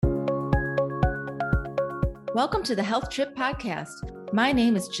Welcome to the Health Trip Podcast. My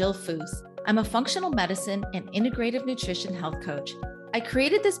name is Jill Foose. I'm a functional medicine and integrative nutrition health coach. I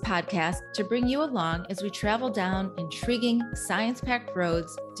created this podcast to bring you along as we travel down intriguing, science-packed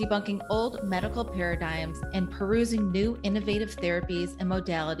roads, debunking old medical paradigms and perusing new innovative therapies and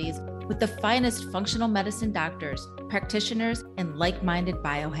modalities with the finest functional medicine doctors, practitioners, and like-minded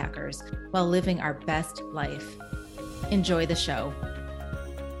biohackers while living our best life. Enjoy the show.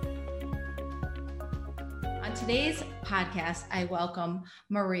 On today's podcast, I welcome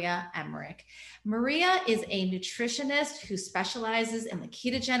Maria Emmerich. Maria is a nutritionist who specializes in the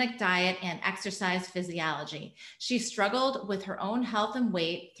ketogenic diet and exercise physiology. She struggled with her own health and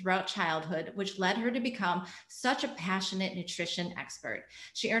weight throughout childhood, which led her to become such a passionate nutrition expert.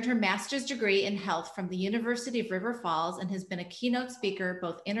 She earned her master's degree in health from the University of River Falls and has been a keynote speaker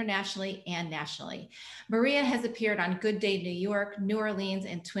both internationally and nationally. Maria has appeared on Good Day New York, New Orleans,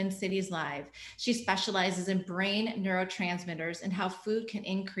 and Twin Cities Live. She specializes in brain neurotransmitters and how food can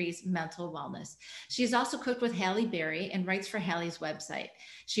increase mental wellness. She has also cooked with Halle Berry and writes for Halle's website.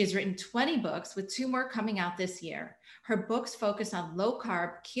 She has written 20 books with 2 more coming out this year. Her books focus on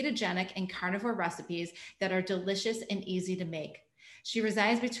low-carb, ketogenic, and carnivore recipes that are delicious and easy to make. She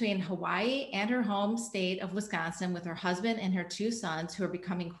resides between Hawaii and her home state of Wisconsin with her husband and her 2 sons, who are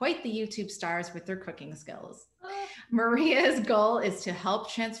becoming quite the YouTube stars with their cooking skills. Maria's goal is to help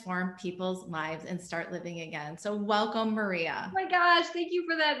transform people's lives and start living again. So welcome, Maria. Oh my gosh, thank you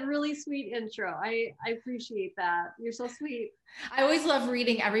for that really sweet intro. I appreciate that. You're so sweet. I always love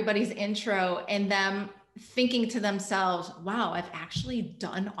reading everybody's intro and them thinking to themselves, wow, I've actually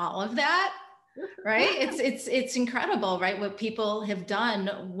done all of that. Right? It's incredible, right? What people have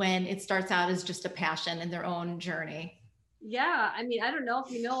done when it starts out as just a passion in their own journey. Yeah. I mean, I don't know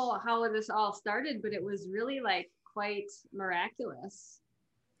if you know how this all started, but it was really like quite miraculous.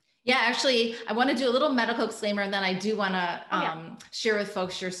 Yeah, actually, I want to do a little medical disclaimer, and then I do want to share with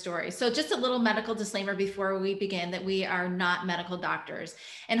folks your story. So just a little medical disclaimer before we begin, that we are not medical doctors.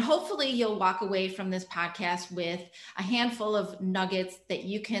 And hopefully you'll walk away from this podcast with a handful of nuggets that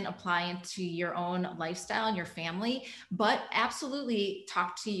you can apply into your own lifestyle and your family, but absolutely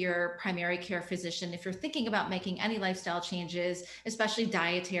talk to your primary care physician if you're thinking about making any lifestyle changes, especially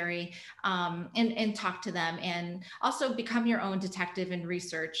dietary, and talk to them, and also become your own detective and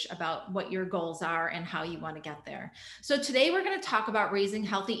research about what your goals are and how you want to get there. So today we're going to talk about raising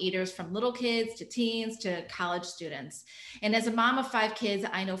healthy eaters from little kids to teens to college students. And as a mom of 5 kids,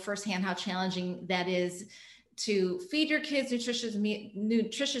 I know firsthand how challenging that is to feed your kids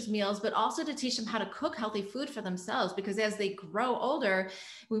nutritious meals, but also to teach them how to cook healthy food for themselves. Because as they grow older,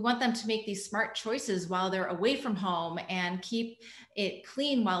 we want them to make these smart choices while they're away from home and keep it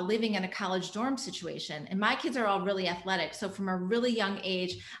clean while living in a college dorm situation. And my kids are all really athletic. So from a really young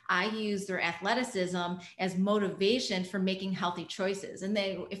age, I use their athleticism as motivation for making healthy choices. And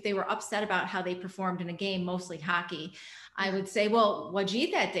if they were upset about how they performed in a game, mostly hockey, I would say, well, what'd you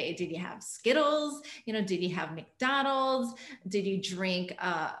eat that day? Did you have Skittles? Did you have McDonald's? Did you drink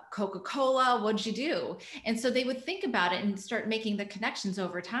Coca-Cola? What'd you do? And so they would think about it and start making the connections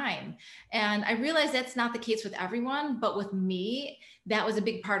over time. And I realized that's not the case with everyone, but with me, that was a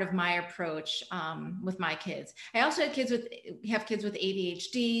big part of my approach with my kids. I also have kids with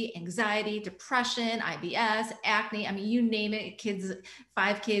ADHD, anxiety, depression, IBS, acne. I mean, you name it,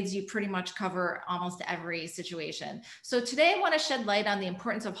 5 kids, you pretty much cover almost every situation. So today I want to shed light on the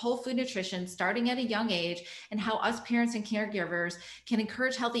importance of whole food nutrition starting at a young age, and how us parents and caregivers can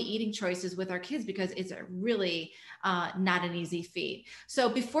encourage healthy eating choices with our kids, because it's a really not an easy feat. So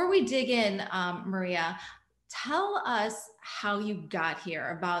before we dig in, Maria, tell us how you got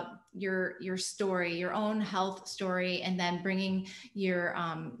here, about your story, your own health story, and then bringing your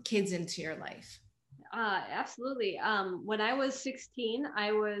kids into your life. Absolutely. When I was 16,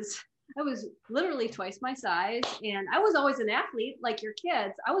 I was literally twice my size, and I was always an athlete like your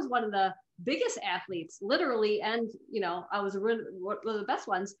kids. I was one of the biggest athletes, literally, and I was one of the best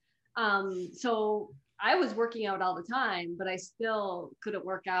ones. So I was working out all the time, but I still couldn't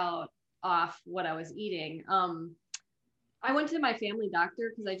work out off what I was eating. I went to my family doctor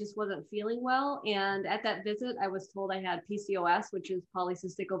because I just wasn't feeling well. And at that visit, I was told I had PCOS, which is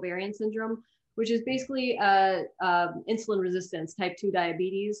polycystic ovarian syndrome, which is basically insulin resistance, type 2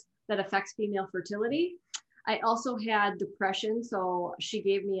 diabetes that affects female fertility. I also had depression, so she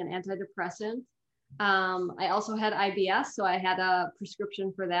gave me an antidepressant. I also had IBS, so I had a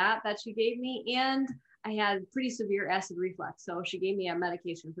prescription for that she gave me. And I had pretty severe acid reflux, so she gave me a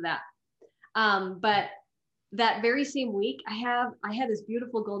medication for that. But that very same week, I had this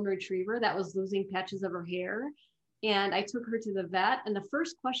beautiful golden retriever that was losing patches of her hair. And I took her to the vet. And the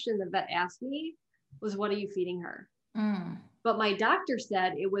first question the vet asked me was, what are you feeding her? Mm. But my doctor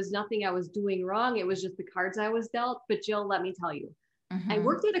said it was nothing I was doing wrong. It was just the cards I was dealt. But Jill, let me tell you, I Mm-hmm.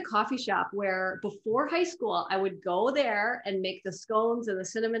 worked at a coffee shop where before high school, I would go there and make the scones and the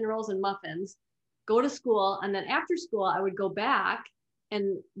cinnamon rolls and muffins, go to school. And then after school, I would go back.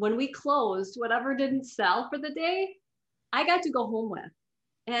 And when we closed, whatever didn't sell for the day, I got to go home with.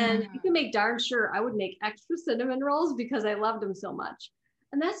 And you can make darn sure I would make extra cinnamon rolls because I loved them so much.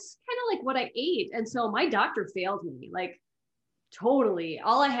 And that's kind of like what I ate. And so my doctor failed me, like totally.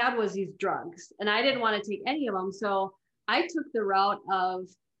 All I had was these drugs and I didn't want to take any of them. So I took the route of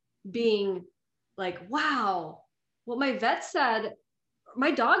being like, wow, what my vet said,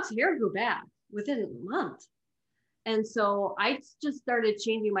 my dog's hair grew back within a month. And so I just started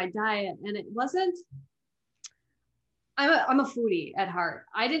changing my diet, and it wasn't, I'm a foodie at heart.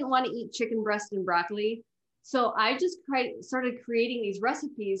 I didn't want to eat chicken breast and broccoli. So I just started creating these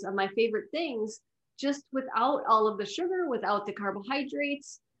recipes of my favorite things, just without all of the sugar, without the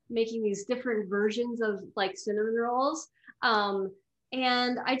carbohydrates, making these different versions of like cinnamon rolls.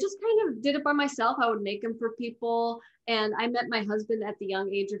 And I just kind of did it by myself. I would make them for people. And I met my husband at the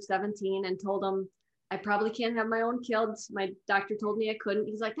young age of 17 and told him, I probably can't have my own kids. My doctor told me I couldn't.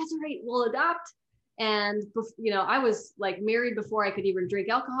 He's like, that's all right, we'll adopt. And, you know, I was like married before I could even drink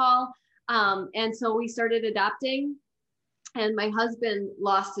alcohol. And so we started adopting, and my husband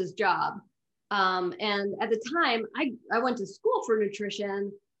lost his job. And at the time I went to school for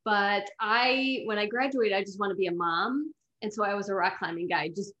nutrition, but when I graduated, I just want to be a mom. And so I was a rock climbing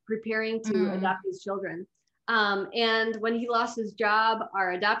guide, just preparing to adopt these children. And when he lost his job,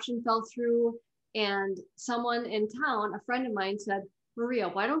 our adoption fell through, and someone in town, a friend of mine, said, Maria,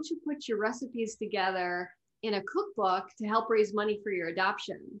 why don't you put your recipes together in a cookbook to help raise money for your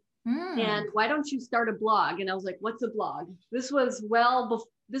adoption? And why don't you start a blog? And I was like, what's a blog? This was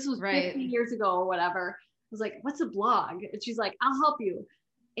this was 50 years ago or whatever. I was like, what's a blog? And she's like, I'll help you.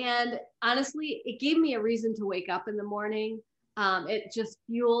 And honestly, it gave me a reason to wake up in the morning. It just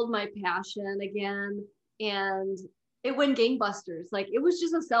fueled my passion again. And it went gangbusters. Like, it was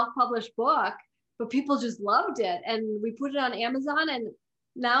just a self-published book, but people just loved it. And we put it on Amazon, and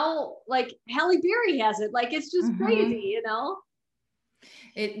now like Halle Berry has it. Like, it's just crazy, you know?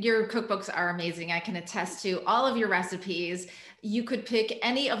 Your cookbooks are amazing. I can attest to all of your recipes. You could pick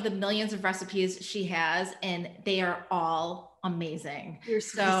any of the millions of recipes she has, and they are all amazing.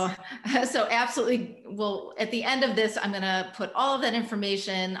 So absolutely. Well, at the end of this, I'm going to put all of that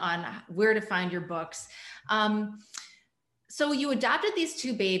information on where to find your books. So you adopted these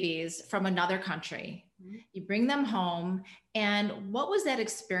two babies from another country. You bring them home. And what was that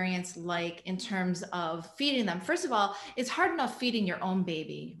experience like in terms of feeding them? First of all, it's hard enough feeding your own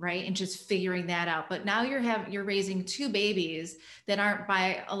baby, right? And just figuring that out. But now you're raising two babies that aren't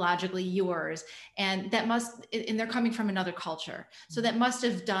biologically yours, and they're coming from another culture. So that must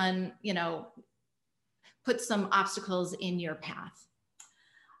have done, put some obstacles in your path.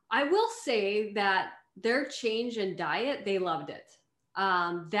 I will say that their change in diet, they loved it.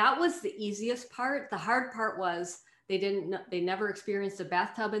 That was the easiest part. The hard part was they never experienced a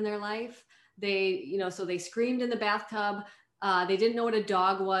bathtub in their life. So they screamed in the bathtub. They didn't know what a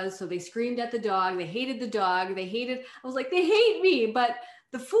dog was. So they screamed at the dog. They hated the dog. I was like, they hate me. But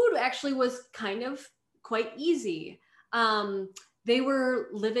the food actually was kind of quite easy. They were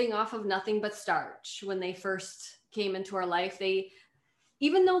living off of nothing but starch when they first came into our life.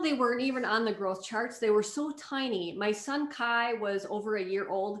 Even though they weren't even on the growth charts, they were so tiny. My son Kai was over a year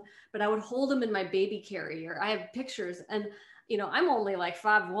old, but I would hold him in my baby carrier. I have pictures, and I'm only like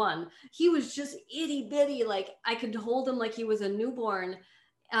 5'1". He was just itty bitty. Like, I could hold him like he was a newborn.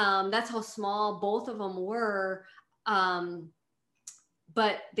 That's how small both of them were.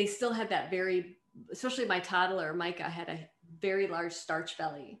 But they still had that especially my toddler, Micah, had a very large starch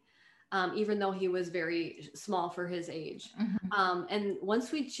belly. Even though he was very small for his age. And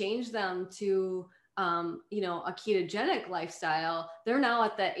once we changed them to, a ketogenic lifestyle, they're now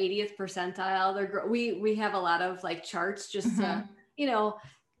at the 80th percentile. We have a lot of like charts just to,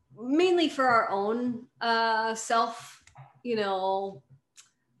 mainly for our own self,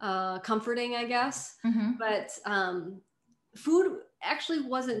 comforting, I guess. But food actually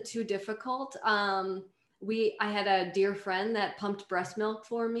wasn't too difficult. I had a dear friend that pumped breast milk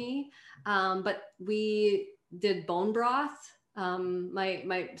for me, but we did bone broth.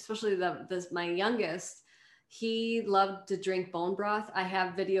 Especially my youngest, he loved to drink bone broth. I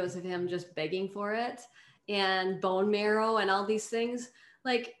have videos of him just begging for it, and bone marrow and all these things.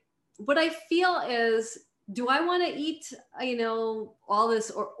 Like, what I feel is, do I want to eat, all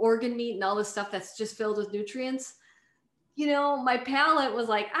this organ meat and all this stuff that's just filled with nutrients? my palate was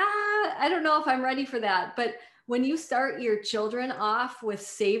like, I don't know if I'm ready for that. But when you start your children off with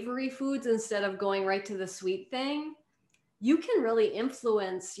savory foods instead of going right to the sweet thing, you can really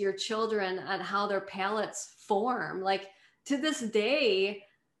influence your children on how their palates form. Like to this day,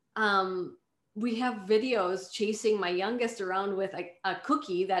 we have videos chasing my youngest around with a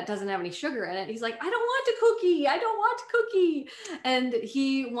cookie that doesn't have any sugar in it. He's like, I don't want a cookie. I don't want a cookie. And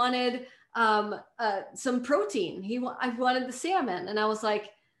he wanted some protein. I wanted the salmon. And I was like,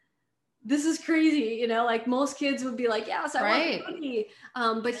 this is crazy. Like most kids would be like, yes, I want a cookie.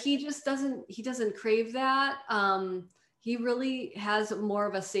 But he doesn't crave that. He really has more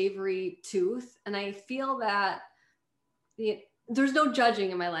of a savory tooth. And I feel that there's no judging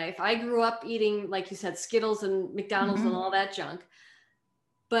in my life. I grew up eating, like you said, Skittles and McDonald's and all that junk.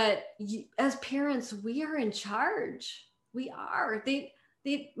 But as parents, we are in charge. We are.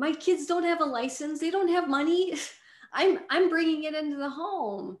 My kids don't have a license. They don't have money. I'm bringing it into the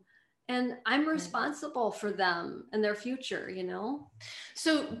home. And I'm responsible for them and their future,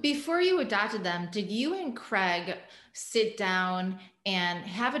 So before you adopted them, did you and Craig sit down and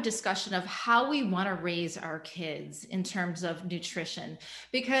have a discussion of how we want to raise our kids in terms of nutrition?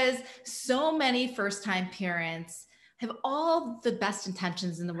 Because so many first-time parents have all the best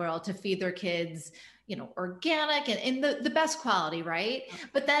intentions in the world to feed their kids, organic and in the best quality, right?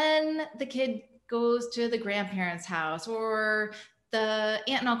 But then the kid goes to the grandparents' house, or the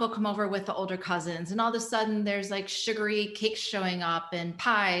aunt and uncle come over with the older cousins, and all of a sudden there's like sugary cakes showing up and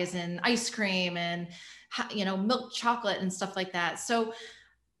pies and ice cream and, milk chocolate and stuff like that. So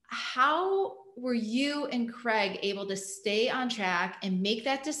how were you and Craig able to stay on track and make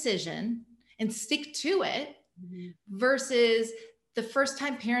that decision and stick to it versus the first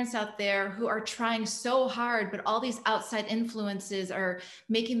time parents out there who are trying so hard, but all these outside influences are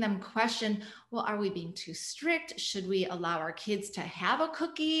making them question, well, are we being too strict? Should we allow our kids to have a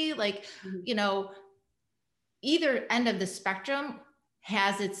cookie? Like, either end of the spectrum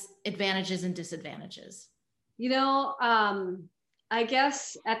has its advantages and disadvantages. I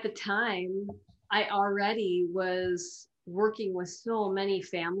guess at the time I already was working with so many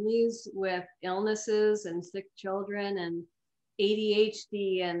families with illnesses and sick children and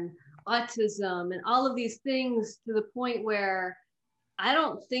ADHD and autism and all of these things, to the point where I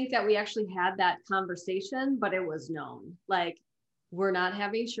don't think that we actually had that conversation, but it was known. Like, we're not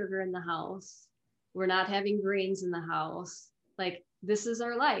having sugar in the house. We're not having grains in the house. Like, this is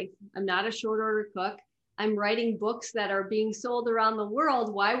our life. I'm not a short order cook. I'm writing books that are being sold around the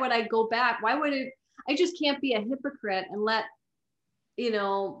world. Why would I go back? I just can't be a hypocrite and let,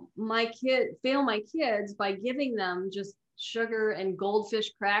 fail my kids by giving them just sugar and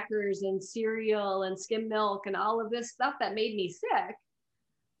goldfish crackers and cereal and skim milk and all of this stuff that made me sick.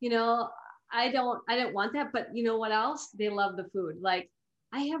 I didn't want that. But you know what else? They love the food. Like,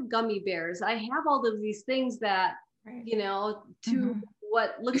 I have gummy bears. I have all of these things that, to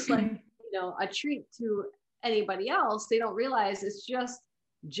what looks like, a treat to anybody else, they don't realize it's just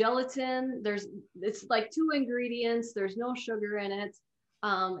gelatin. It's like 2 ingredients. There's no sugar in it.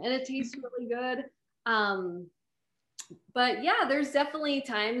 And it tastes really good. But yeah, there's definitely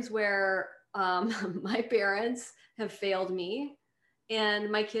times where my parents have failed me, and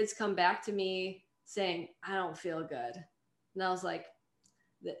my kids come back to me saying, I don't feel good. And I was like,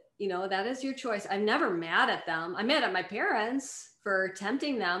 that is your choice. I'm never mad at them. I'm mad at my parents for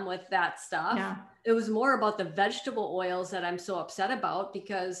tempting them with that stuff. Yeah. It was more about the vegetable oils that I'm so upset about,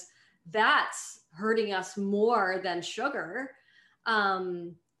 because that's hurting us more than sugar.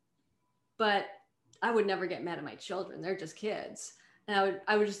 But I would never get mad at my children. They're just kids. And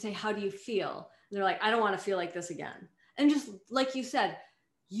I would just say, how do you feel? And they're like, I don't want to feel like this again. And just like you said,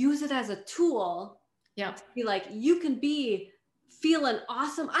 use it as a tool. Yeah. To be like, you can be feeling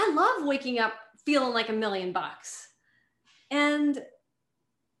awesome. I love waking up feeling like $1 million. And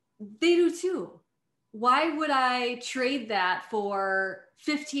they do too. Why would I trade that for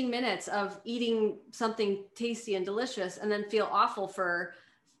 15 minutes of eating something tasty and delicious and then feel awful for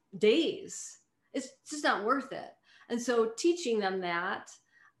days? It's just not worth it. And so teaching them that,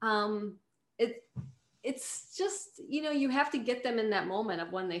 it's just, you have to get them in that moment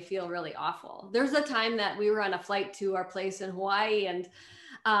of when they feel really awful. There's a time that we were on a flight to our place in Hawaii, and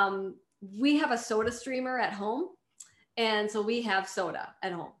we have a soda streamer at home. And so we have soda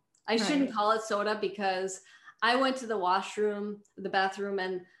at home. I shouldn't call it soda, because I went to the bathroom,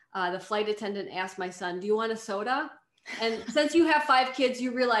 and the flight attendant asked my son, do you want a soda? And since you have 5 kids,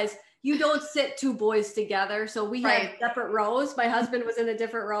 you realize you don't sit 2 boys together. So we had separate rows. My husband was in a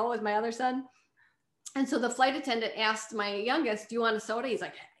different row with my other son. And so the flight attendant asked my youngest, do you want a soda? He's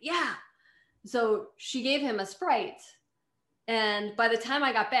like, yeah. So she gave him a Sprite. And by the time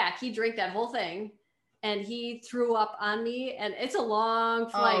I got back, he drank that whole thing and he threw up on me. And it's a long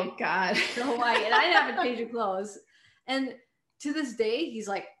flight Oh God. to Hawaii. And I didn't have a change of clothes. And to this day, he's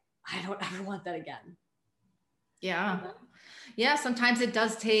like, I don't ever want that again. Yeah. Yeah. Sometimes it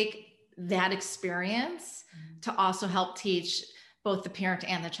does take that experience to also help teach both the parent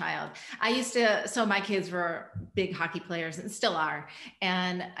and the child. So my kids were big hockey players and still are.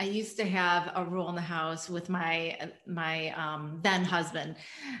 And I used to have a rule in the house with my then husband.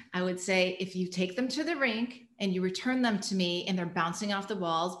 I would say, if you take them to the rink and you return them to me and they're bouncing off the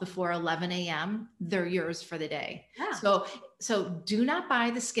walls before 11 a.m., they're yours for the day. Yeah. So do not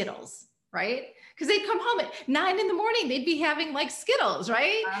buy the Skittles, right? Because they'd come home at 9 a.m. They'd be having like Skittles,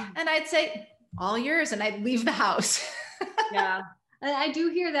 right? And I'd say, all yours, and I'd leave the house. Yeah. And I do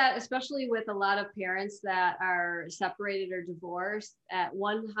hear that, especially with a lot of parents that are separated or divorced. At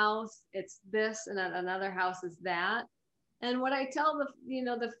one house, it's this, and at another house is that. And what I tell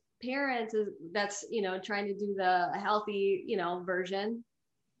the parents is that's, trying to do the healthy, version.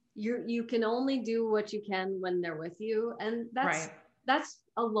 You can only do what you can when they're with you. And that's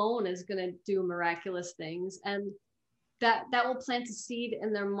alone is going to do miraculous things. And that will plant a seed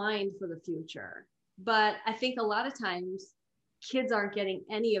in their mind for the future. But I think a lot of times kids aren't getting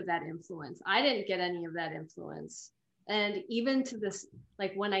any of that influence. I didn't get any of that influence. And even to this,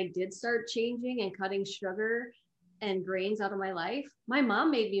 like when I did start changing and cutting sugar and grains out of my life, my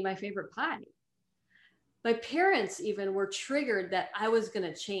mom made me my favorite pie. My parents even were triggered that I was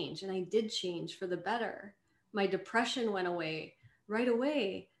going to change, and I did change for the better. My depression went away right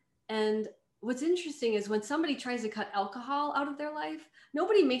away. And what's interesting is when somebody tries to cut alcohol out of their life,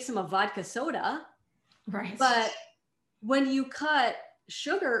 nobody makes them a vodka soda. Right. But when you cut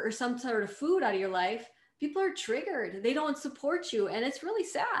sugar or some sort of food out of your life, people are triggered. They don't support you. And it's really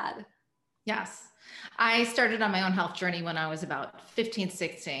sad. Yes. I started on my own health journey when I was about 15,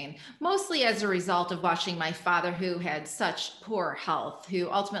 16, mostly as a result of watching my father, who had such poor health, who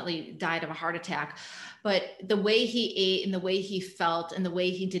ultimately died of a heart attack. But the way he ate and the way he felt and the way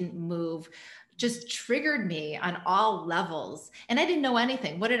he didn't move just triggered me on all levels. And I didn't know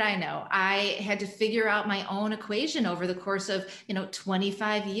anything. What did I know? I had to figure out my own equation over the course of,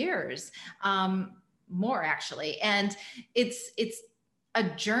 25 years, more actually. And it's a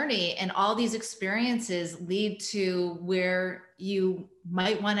journey, and all these experiences lead to where you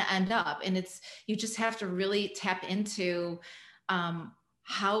might want to end up. And you just have to really tap into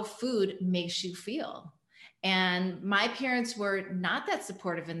how food makes you feel. And my parents were not that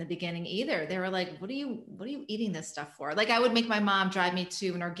supportive in the beginning either. They were like, what are you eating this stuff for? Like, I would make my mom drive me to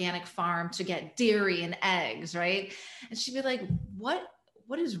an organic farm to get dairy and eggs, right? And she'd be like, what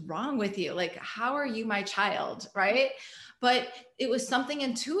is wrong with you? Like, how are you my child, right? But it was something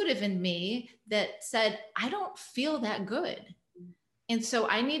intuitive in me that said, I don't feel that good. And so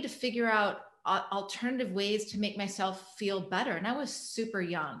I need to figure out alternative ways to make myself feel better. And I was super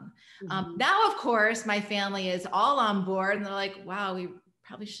young. Now, of course, my family is all on board, and they're like, wow, we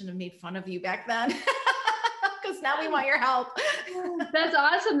probably shouldn't have made fun of you back then, because now we want your help. That's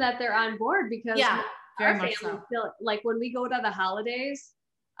awesome that they're on board, because very much so. Still, like when we go to the holidays,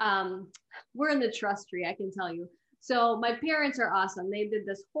 we're in the trust tree, I can tell you. So my parents are awesome. They did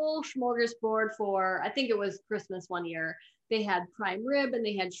this whole smorgasbord for, I think it was Christmas one year. They had prime rib, and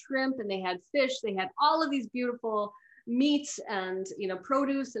they had shrimp, and they had fish. They had all of these beautiful meats and,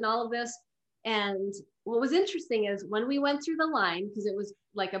 produce and all of this. And what was interesting is when we went through the line, because it was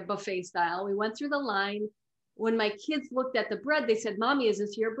like a buffet style, we went through the line. When my kids looked at the bread, they said, Mommy, is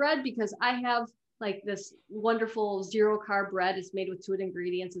this your bread? Because I have like this wonderful 0-carb bread. It's made with 2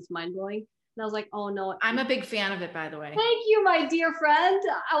 ingredients. It's mind blowing. And I was like, oh no. I'm a big fan of it, by the way. Thank you, my dear friend.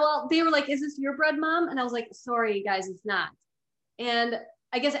 Well, they were like, is this your bread, Mom? And I was like, sorry, guys, it's not. And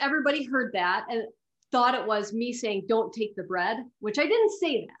I guess everybody heard that and thought it was me saying, don't take the bread, which I didn't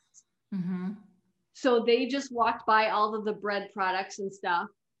say that. Mm-hmm. So they just walked by all of the bread products and stuff.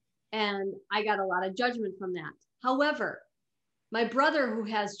 And I got a lot of judgment from that. However, my brother, who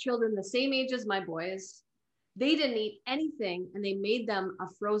has children the same age as my boys, they didn't eat anything, and they made them a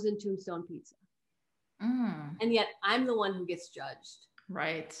frozen tombstone pizza. And yet I'm the one who gets judged.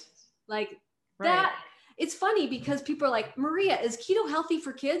 Right. Like that. It's funny because people are like, Maria, is keto healthy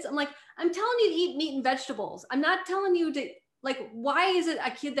for kids? I'm like, I'm telling you to eat meat and vegetables. I'm not telling you to, like, why is it a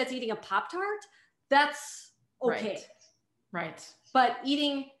kid that's eating a Pop-Tart? That's okay. Right. But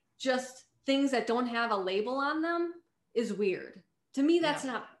eating just things that don't have a label on them is weird. To me, that's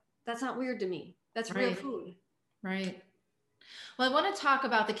not weird to me. That's real food. Right. Well, I want to talk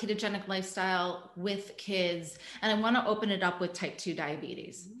about the ketogenic lifestyle with kids, and I want to open it up with type 2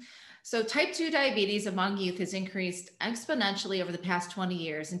 diabetes. So type 2 diabetes among youth has increased exponentially over the past 20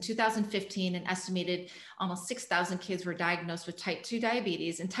 years. In 2015, an estimated almost 6,000 kids were diagnosed with type 2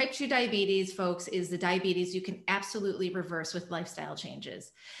 diabetes. And type 2 diabetes, folks, is the diabetes you can absolutely reverse with lifestyle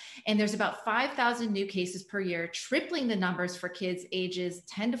changes. And there's about 5,000 new cases per year, tripling the numbers for kids ages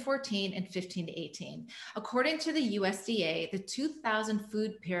 10 to 14 and 15 to 18. According to the USDA, the 2000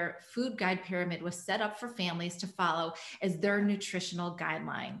 food guide pyramid was set up for families to follow as their nutritional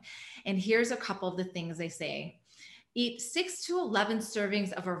guideline. And here's a couple of the things they say. Eat 6 to 11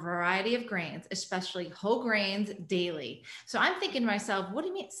 servings of a variety of grains, especially whole grains, daily. So I'm thinking to myself, what do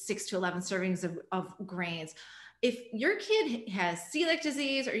you mean 6 to 11 servings of grains? If your kid has celiac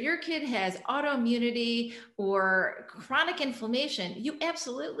disease or your kid has autoimmunity or chronic inflammation, you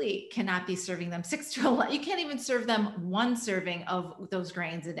absolutely cannot be serving them 6 to 11. You can't even serve them one serving of those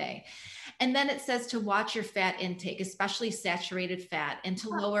grains a day. And then it says to watch your fat intake, especially saturated fat, and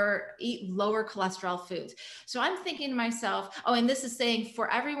to eat lower cholesterol foods. So I'm thinking to myself, oh, and this is saying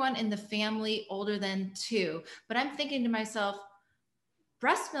for everyone in the family older than 2, but I'm thinking to myself,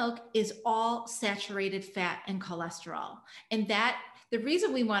 breast milk is all saturated fat and cholesterol. And that the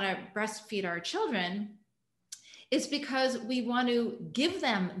reason we want to breastfeed our children is because we want to give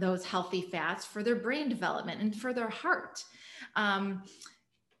them those healthy fats for their brain development and for their heart.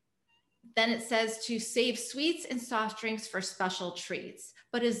 Then it says to save sweets and soft drinks for special treats.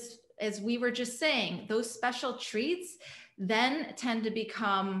 But as we were just saying, those special treats then tend to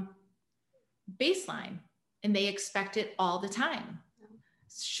become baseline and they expect it all the time.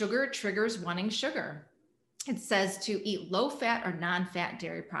 Sugar triggers wanting sugar. It says to eat low-fat or non-fat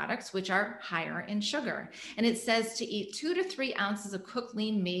dairy products, which are higher in sugar. And it says to eat 2 to 3 ounces of cooked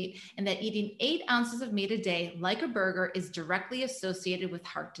lean meat, and that eating 8 ounces of meat a day, like a burger, is directly associated with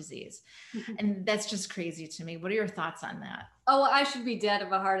heart disease. And that's just crazy to me. What are your thoughts on that? Oh, I should be dead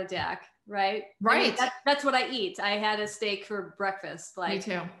of a heart attack, right? Right. I mean, that's what I eat. I had a steak for breakfast. Me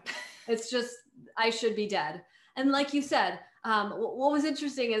too. It's just, I should be dead. And like you said, what was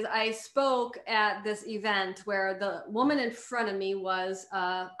interesting is I spoke at this event where the woman in front of me was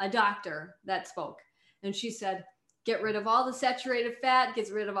a doctor that spoke. And she said, get rid of all the saturated fat,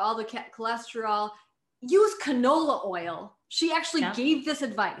 get rid of all the cholesterol, use canola oil. She actually gave this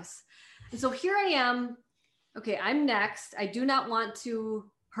advice. And so here I am. Okay, I'm next. I do not want to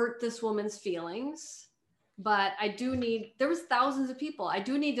hurt this woman's feelings, but I do need, there was thousands of people. I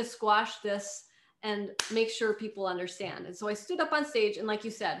do need to squash this and make sure people understand. And so I stood up on stage and like you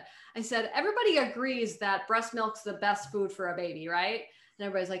said, I said, everybody agrees that breast milk's the best food for a baby, right? And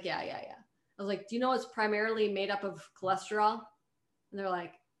everybody's like, yeah. I was like, do you know it's primarily made up of cholesterol? And they're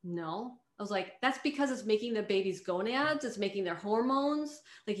like, no. I was like, that's because it's making the baby's gonads, it's making their hormones.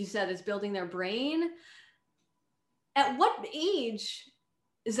 Like you said, it's building their brain. At what age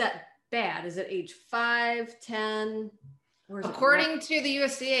is that bad? Is it age 5, 10? According to the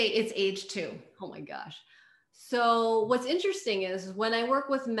USDA, it's age 2. Oh my gosh. So what's interesting is when I work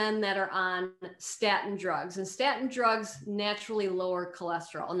with men that are on statin drugs, and statin drugs naturally lower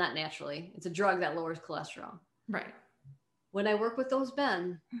cholesterol. Well, not naturally, it's a drug that lowers cholesterol. Right. When I work with those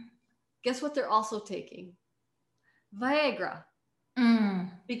men, guess what they're also taking? Viagra.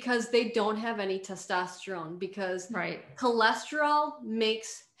 Because they don't have any testosterone, because cholesterol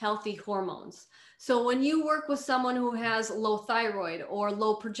makes healthy hormones. So when you work with someone who has low thyroid or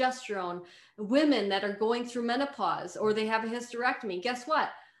low progesterone, women that are going through menopause or they have a hysterectomy, guess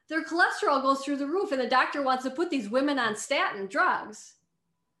what? Their cholesterol goes through the roof and the doctor wants to put these women on statin drugs.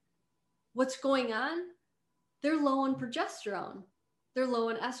 What's going on? They're low in progesterone. They're low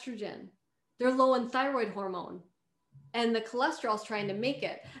in estrogen. They're low in thyroid hormone. And the cholesterol is trying to make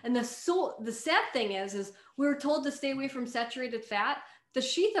it. And the sad thing is we were told to stay away from saturated fat. The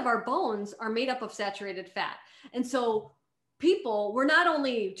sheath of our bones are made up of saturated fat. And so we're not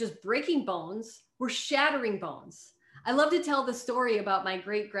only just breaking bones, we're shattering bones. I love to tell the story about my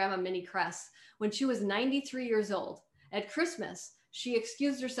great grandma, Minnie Kress. When she was 93 years old, at Christmas, she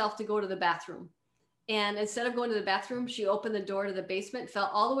excused herself to go to the bathroom. And instead of going to the bathroom, she opened the door to the basement, fell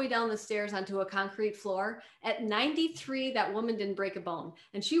all the way down the stairs onto a concrete floor. At 93, that woman didn't break a bone.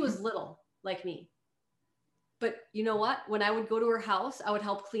 And she was little, like me. But you know what? When I would go to her house, I would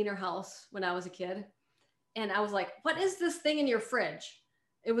help clean her house when I was a kid. And I was like, what is this thing in your fridge?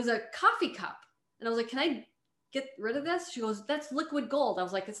 It was a coffee cup. And I was like, can I get rid of this? She goes, that's liquid gold. I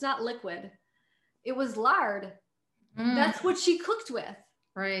was like, it's not liquid. It was lard. That's what she cooked with.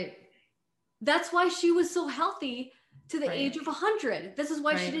 Right. That's why she was so healthy to the age of 100. This is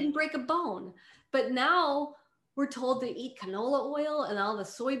why she didn't break a bone. But now we're told to eat canola oil and all the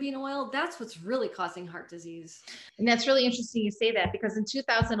soybean oil. That's what's really causing heart disease. And that's really interesting you say that, because in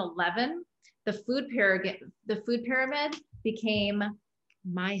 2011, the food pyramid became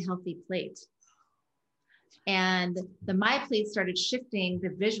My Healthy Plate. And the My Plate started shifting the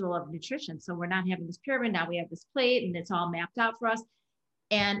visual of nutrition. So we're not having this pyramid, now we have this plate and it's all mapped out for us.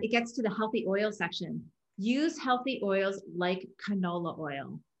 And it gets to the healthy oil section. Use healthy oils like canola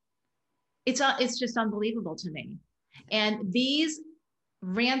oil. It's just unbelievable to me. And these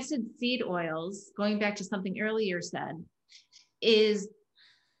rancid seed oils, going back to something earlier said,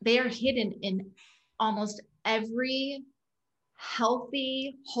 they are hidden in almost every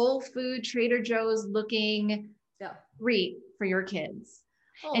healthy, whole food, Trader Joe's looking treat for your kids.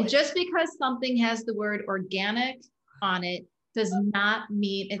 And just because something has the word organic on it does not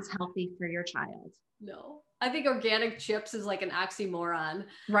mean it's healthy for your child. No, I think organic chips is like an oxymoron.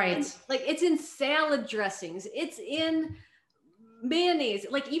 Right. And, like, it's in salad dressings. It's in mayonnaise,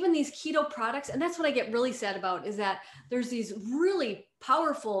 like even these keto products. And that's what I get really sad about, is that there's these really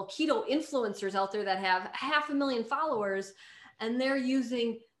powerful keto influencers out there that have 500,000 followers, and they're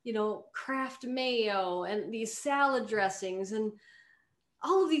using, you know, Kraft mayo and these salad dressings and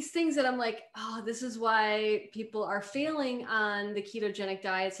all of these things that I'm like, oh, this is why people are failing on the ketogenic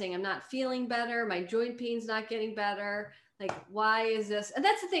diet, saying I'm not feeling better, my joint pain's not getting better. Like, why is this? And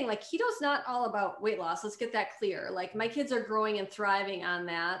that's the thing, like, keto's not all about weight loss. Let's get that clear. Like, my kids are growing and thriving on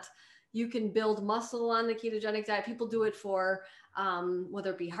that. You can build muscle on the ketogenic diet. People do it for whether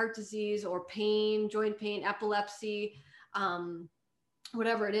it be heart disease or pain, joint pain, epilepsy,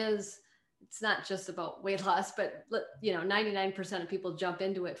 whatever it is. It's not just about weight loss, but, you know, 99% of people jump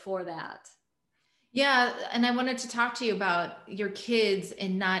into it for that. Yeah. And I wanted to talk to you about your kids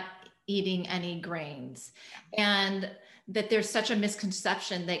and not eating any grains, and that there's such a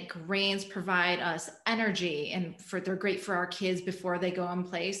misconception that grains provide us energy and they're great for our kids before they go and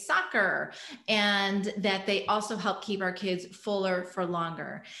play soccer, and that they also help keep our kids fuller for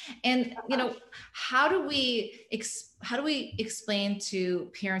longer. And, you know, how do we explain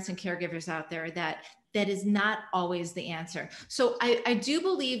to parents and caregivers out there that is not always the answer? So I do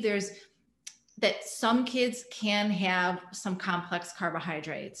believe that some kids can have some complex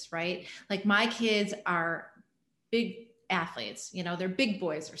carbohydrates, right? Like, my kids are big athletes, you know, they're big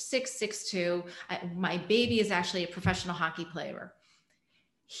boys, they're 6'2". My baby is actually a professional hockey player.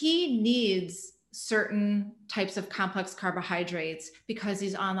 He needs certain types of complex carbohydrates because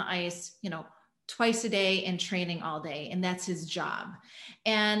he's on the ice, you know, twice a day and training all day, and that's his job.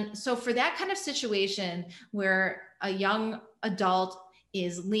 And so for that kind of situation where a young adult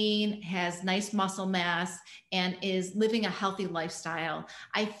is lean, has nice muscle mass, and is living a healthy lifestyle,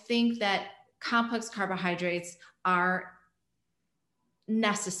 I think that complex carbohydrates are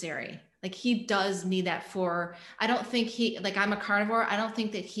necessary. Like, he does need that I don't think I'm a carnivore. I don't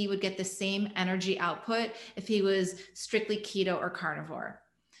think that he would get the same energy output if he was strictly keto or carnivore.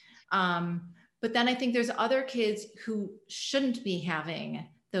 But then I think there's other kids who shouldn't be having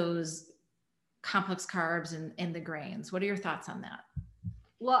those complex carbs and the grains. What are your thoughts on that?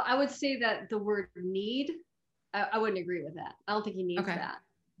 Well, I would say that the word need, I wouldn't agree with that. I don't think he needs that,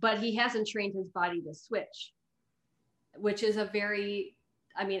 but he hasn't trained his body to switch, which is I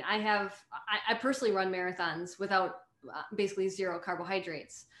personally run marathons without basically zero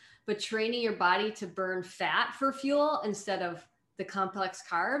carbohydrates, but training your body to burn fat for fuel instead of the complex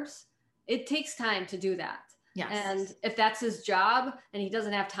carbs, it takes time to do that. Yes. And if that's his job and he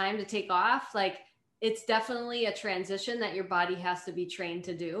doesn't have time to take off, like, it's definitely a transition that your body has to be trained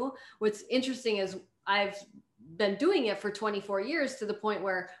to do. What's interesting is I've been doing it for 24 years to the point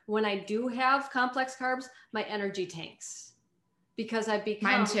where when I do have complex carbs, my energy tanks because I've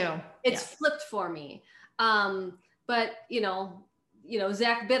become, mine too. It's flipped for me. But you know,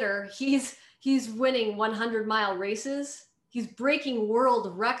 Zach Bitter, he's winning 100-mile races. He's breaking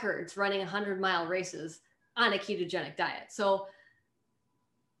world records running 100-mile races on a ketogenic diet. So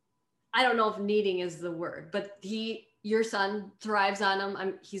I don't know if needing is the word, but your son thrives on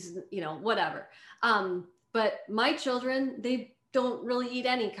them. He's, whatever. But my children, they don't really eat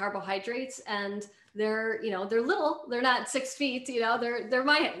any carbohydrates, and they're little, they're not 6 feet, they're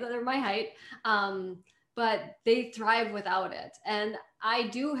my height. But they thrive without it. And I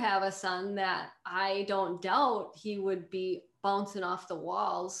do have a son that I don't doubt he would be bouncing off the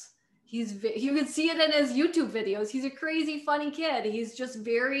walls. You can see it in his YouTube videos. He's a crazy, funny kid. He's just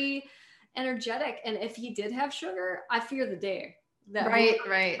very energetic. And if he did have sugar, I fear the day.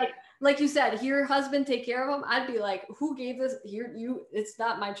 Right. Like you said, your husband take care of him. I'd be like, who gave this here? It's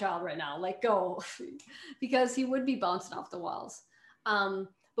not my child right now. Like, go, because he would be bouncing off the walls.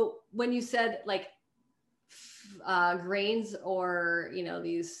 But when you said like grains or,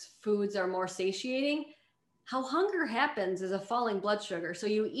 these foods are more satiating, how hunger happens is a falling blood sugar. So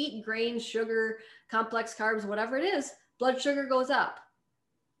you eat grains, sugar, complex carbs, whatever it is, blood sugar goes up.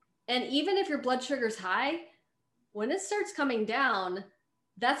 And even if your blood sugar is high, when it starts coming down,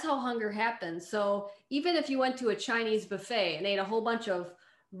 that's how hunger happens. So even if you went to a Chinese buffet and ate a whole bunch of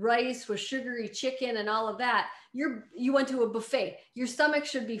rice with sugary chicken and all of that, you went to a buffet, your stomach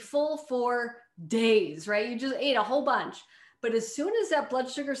should be full for days, right? You just ate a whole bunch. But as soon as that blood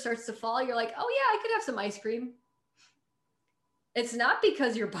sugar starts to fall, you're like, oh yeah, I could have some ice cream. It's not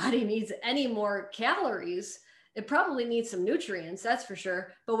because your body needs any more calories. It probably needs some nutrients, that's for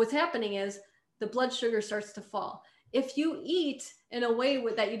sure. But what's happening is the blood sugar starts to fall. If you eat in a way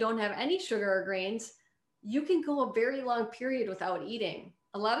that you don't have any sugar or grains, you can go a very long period without eating.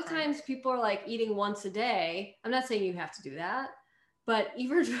 A lot of times people are like eating once a day. I'm not saying you have to do that, but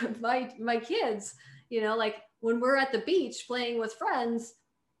even my kids, like when we're at the beach playing with friends,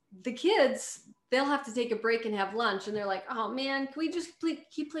 the kids, they'll have to take a break and have lunch. And they're like, oh man, can we just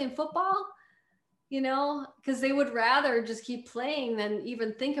keep playing football? Because they would rather just keep playing than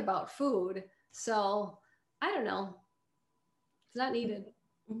even think about food. So I don't know. It's not needed.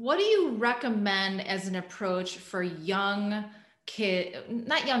 What do you recommend as an approach for young kids,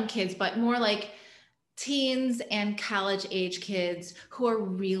 not young kids, but more like teens and college age kids who are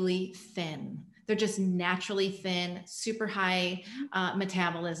really thin? They're just naturally thin, super high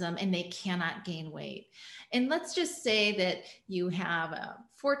metabolism, and they cannot gain weight. And let's just say that you have a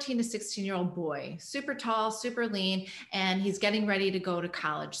 14 to 16-year-old boy, super tall, super lean, and he's getting ready to go to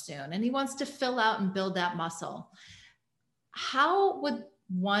college soon, and he wants to fill out and build that muscle. How would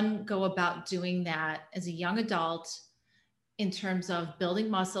one go about doing that as a young adult in terms of building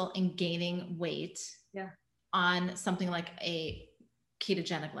muscle and gaining weight on something like a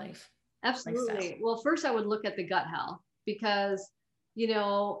ketogenic life? Absolutely. Well, first I would look at the gut health because,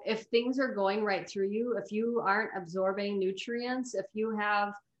 if things are going right through you, if you aren't absorbing nutrients, if you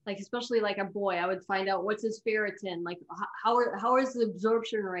have especially like a boy, I would find out what's his ferritin, like how is the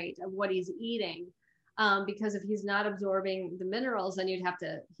absorption rate of what he's eating? Because if he's not absorbing the minerals, then you'd have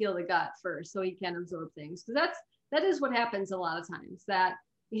to heal the gut first so he can absorb things. Because that is what happens a lot of times that,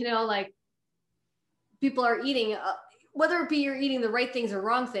 people are eating, whether it be you're eating the right things or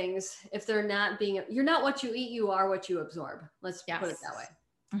wrong things, if they're not you're not what you eat, you are what you absorb. Let's put it that way.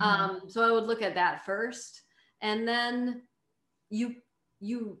 Mm-hmm. So I would look at that first. And then you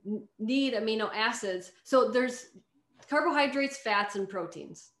need amino acids. So there's carbohydrates, fats, and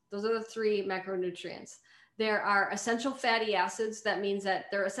proteins. Those are the three macronutrients. There are essential fatty acids. That means that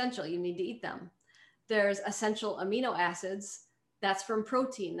they're essential. You need to eat them. There's essential amino acids. That's from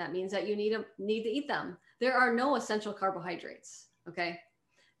protein. That means that you need to eat them. There are no essential carbohydrates. Okay.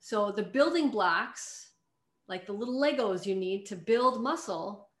 So the building blocks, like the little Legos you need to build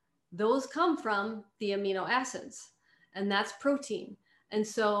muscle, those come from the amino acids, and that's protein. And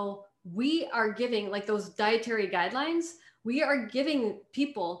so we are giving, like those dietary guidelines, we are giving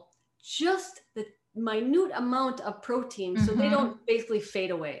people just the minute amount of protein so they don't basically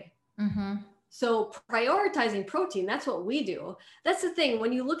fade away. So prioritizing protein, that's what we do. That's the thing.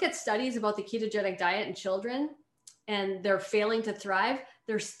 When you look at studies about the ketogenic diet in children and they're failing to thrive,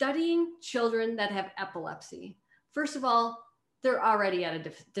 they're studying children that have epilepsy. First of all, they're already at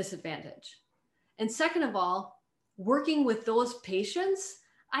a disadvantage. And second of all, working with those patients,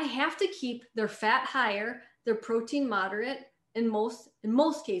 I have to keep their fat higher, their protein moderate in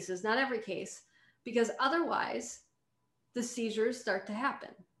most cases, not every case, because otherwise the seizures start to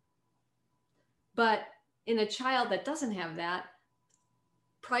happen. But in a child that doesn't have that,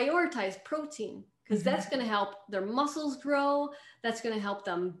 prioritize protein because that's going to help their muscles grow. That's going to help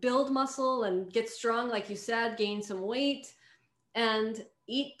them build muscle and get strong, like you said, gain some weight, and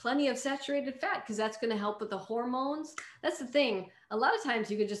eat plenty of saturated fat because that's going to help with the hormones. That's the thing. A lot of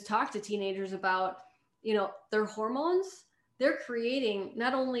times you can just talk to teenagers about, their hormones. They're creating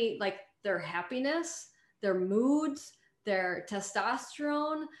not only like their happiness, their moods, their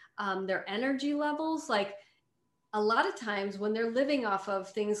testosterone, their energy levels. Like a lot of times when they're living off of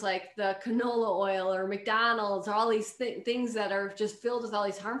things like the canola oil or McDonald's or all these things that are just filled with all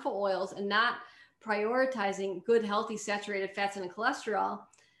these harmful oils and not prioritizing good, healthy, saturated fats and cholesterol,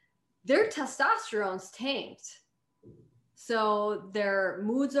 their testosterone's tanked. So their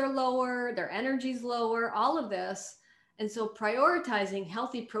moods are lower, their energy's lower, all of this. And so prioritizing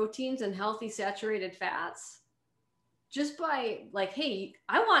healthy proteins and healthy saturated fats, just by like, hey,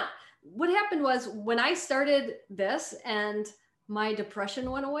 what happened was when I started this and my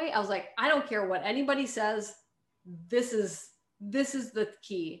depression went away, I was like, I don't care what anybody says. This is the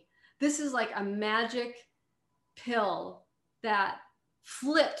key. This is like a magic pill that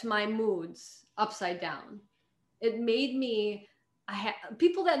flipped my moods upside down. It made me,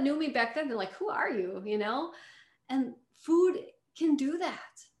 people that knew me back then, they're like, who are you? You know? And food can do that.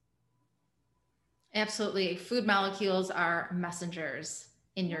 Absolutely. Food molecules are messengers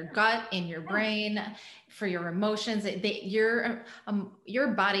in your gut, in your brain, for your emotions. Your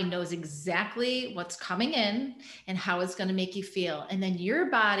body knows exactly what's coming in and how it's going to make you feel. And then your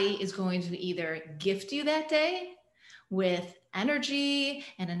body is going to either gift you that day with energy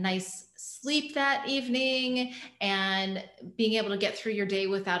and a nice sleep that evening and being able to get through your day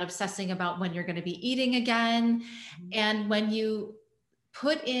without obsessing about when you're going to be eating again. And when you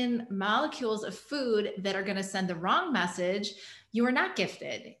put in molecules of food that are going to send the wrong message, you are not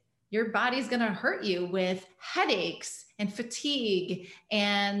gifted. Your body's going to hurt you with headaches and fatigue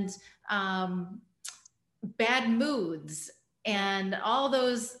and bad moods and all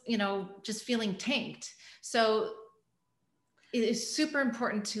those, just feeling tanked. So it is super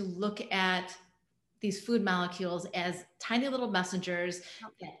important to look at these food molecules as tiny little messengers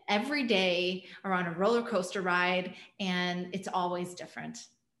that every day are on a roller coaster ride, and it's always different.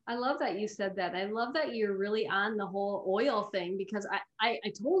 I love that you said that. I love that you're really on the whole oil thing, because I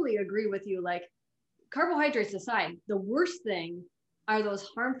totally agree with you. Like, carbohydrates aside, the worst thing are those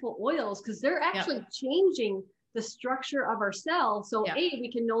harmful oils, because they're actually changing the structure of our cells. So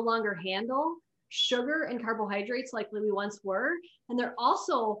we can no longer handle sugar and carbohydrates like we once were. And they're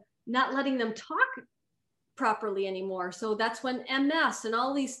also not letting them talk properly anymore. So that's when MS and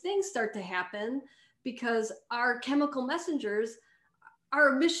all these things start to happen, because our chemical messengers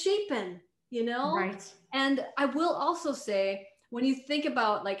are misshapen, Right. And I will also say, when you think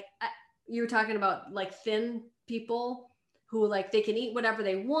about, like, you were talking about like thin people who, like, they can eat whatever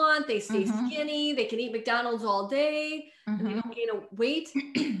they want, they stay skinny, they can eat McDonald's all day, and they don't gain weight.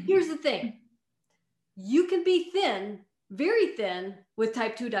 Here's the thing. You can be thin, very thin, with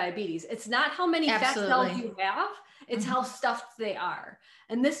type 2 diabetes. It's not how many fat cells you have, it's how stuffed they are.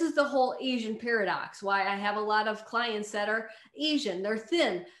 And this is the whole Asian paradox, why I have a lot of clients that are Asian, they're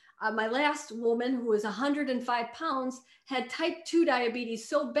thin. My last woman, who was 105 pounds, had type 2 diabetes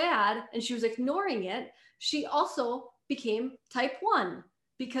so bad, and she was ignoring it, she also became type 1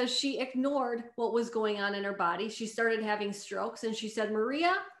 because she ignored what was going on in her body. She started having strokes, and she said,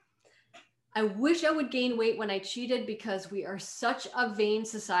 Maria, I wish I would gain weight when I cheated, because we are such a vain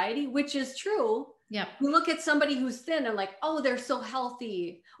society, which is true. Yeah. You look at somebody who's thin and like, oh, they're so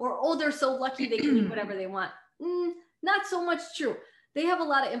healthy, or, oh, they're so lucky they can eat whatever they want. Not so much true. They have a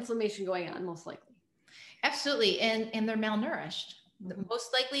lot of inflammation going on, most likely. Absolutely. And they're malnourished.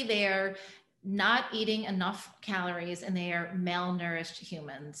 Most likely they are not eating enough calories, and they are malnourished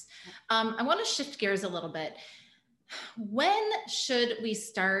humans. I want to shift gears a little bit. When should we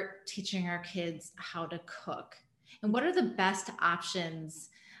start teaching our kids how to cook? And what are the best options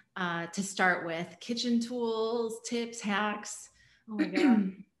to start with? Kitchen tools, tips, hacks? Oh my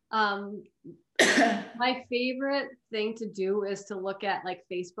God. My favorite thing to do is to look at, like,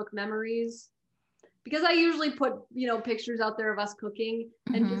 Facebook memories, because I usually put, pictures out there of us cooking,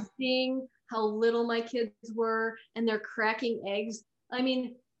 and just seeing how little my kids were, and they're cracking eggs. I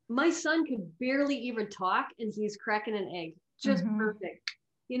mean, my son could barely even talk, and he's cracking an egg. Just perfect.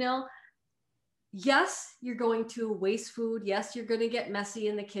 Yes, you're going to waste food. Yes, you're going to get messy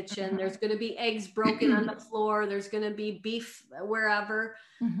in the kitchen. There's going to be eggs broken on the floor. There's going to be beef wherever.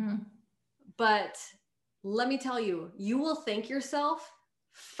 But let me tell you, you will thank yourself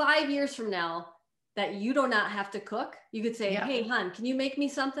 5 years from now that you do not have to cook. You could say, hey, hon, can you make me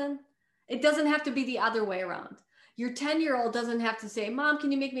something? It doesn't have to be the other way around. Your 10-year-old doesn't have to say, Mom,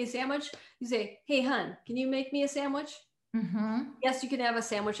 can you make me a sandwich? You say, hey, hon, can you make me a sandwich? Yes, you can have a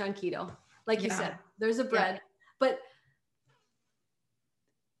sandwich on keto. Like you said, there's a bread. But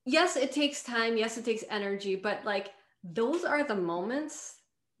yes, it takes time. Yes, it takes energy. But, like, those are the moments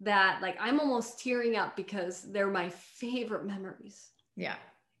that, like, I'm almost tearing up, because they're my favorite memories. Yeah.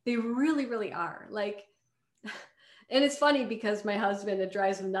 They really, really are. Like, and it's funny, because my husband, it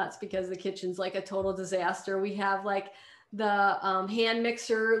drives him nuts, because the kitchen's like a total disaster. We have, like, the hand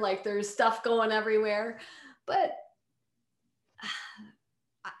mixer, like, there's stuff going everywhere. But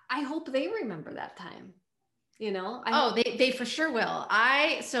I hope they remember that time, they for sure will.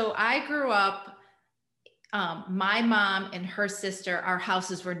 I grew up my mom and her sister, our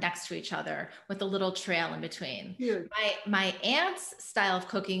houses were next to each other with a little trail in between. Huge. My aunt's style of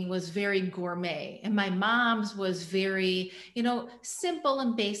cooking was very gourmet, and my mom's was very, simple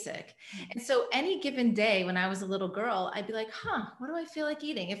and basic. And so any given day when I was a little girl, I'd be like, what do I feel like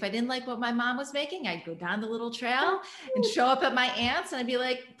eating? If I didn't like what my mom was making, I'd go down the little trail and show up at my aunt's, and I'd be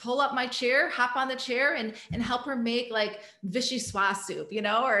like, pull up my chair, hop on the chair, and help her make like vichyssoise soup,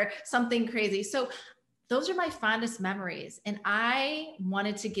 or something crazy. So those are my fondest memories. And I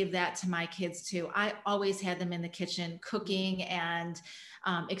wanted to give that to my kids too. I always had them in the kitchen cooking and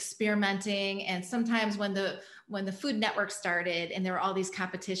experimenting. And sometimes when the Food Network started and there were all these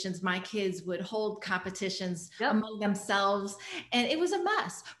competitions, my kids would hold competitions among themselves, and it was a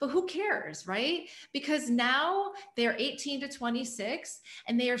mess, but who cares, right? Because now they're 18 to 26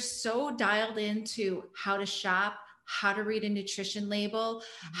 and they are so dialed into how to shop, how to read a nutrition label,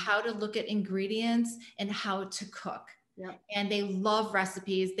 how to look at ingredients, and how to cook. Yep. And they love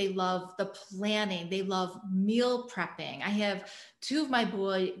recipes. They love the planning. They love meal prepping. I have two of my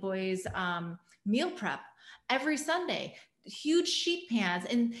boys meal prep every Sunday, huge sheet pans.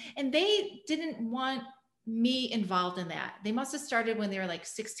 And they didn't want me involved in that. They must have started when they were like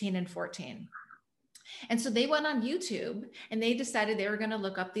 16 and 14. And so they went on YouTube and they decided they were going to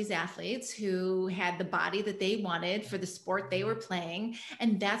look up these athletes who had the body that they wanted for the sport they were playing.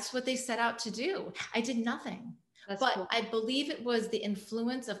 And that's what they set out to do. I did nothing. But cool. I believe it was the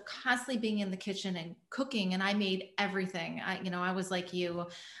influence of constantly being in the kitchen and cooking. And I made everything. I was like you.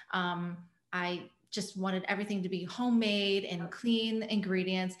 I just wanted everything to be homemade and clean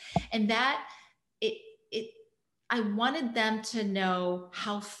ingredients. And that I wanted them to know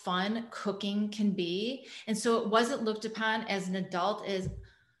how fun cooking can be. And so it wasn't looked upon as an adult as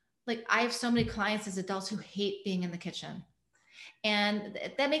like, I have so many clients as adults who hate being in the kitchen. And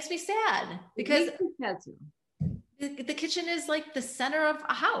that makes me sad because the kitchen is like the center of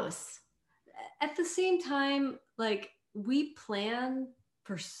a house. At the same time, like we plan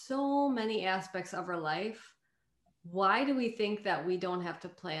for so many aspects of our life. Why do we think that we don't have to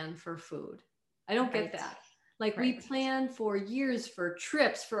plan for food? I don't get that. Like we plan for years for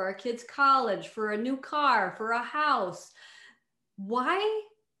trips, for our kids' college, for a new car, for a house. Why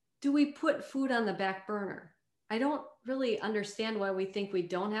do we put food on the back burner? I don't really understand why we think we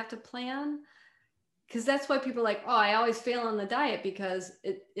don't have to plan. Because that's why people are like, oh, I always fail on the diet because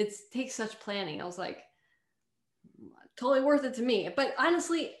it takes such planning. I was like, totally worth it to me. But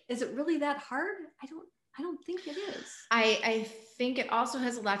honestly, is it really that hard? I don't think it is. I think it also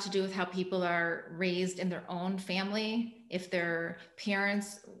has a lot to do with how people are raised in their own family. If their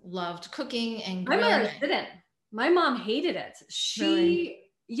parents loved cooking and grilling. My mom didn't. My mom hated it. She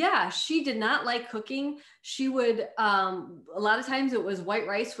did not like cooking. She would, a lot of times it was white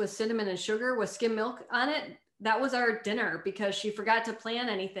rice with cinnamon and sugar with skim milk on it. That was our dinner because she forgot to plan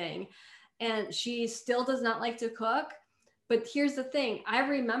anything. And she still does not like to cook. But here's the thing. I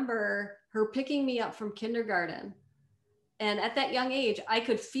remember her picking me up from kindergarten. And at that young age, I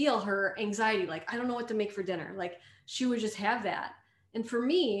could feel her anxiety. Like, I don't know what to make for dinner. Like she would just have that. And for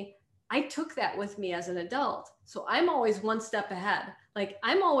me, I took that with me as an adult. So I'm always one step ahead. Like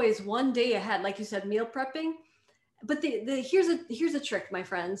I'm always one day ahead. Like you said, meal prepping. But here's a trick, my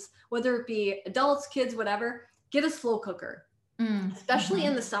friends, whether it be adults, kids, whatever, get a slow cooker, especially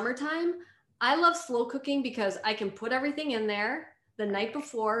in the summertime. I love slow cooking because I can put everything in there the night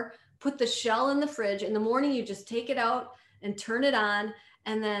before, put the shell in the fridge. In the morning, you just take it out and turn it on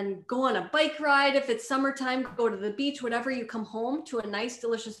and then go on a bike ride. If it's summertime, go to the beach, whatever, you come home to a nice,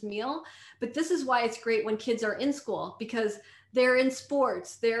 delicious meal. But this is why it's great when kids are in school because they're in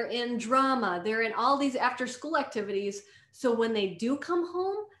sports, they're in drama, they're in all these after school activities. So when they do come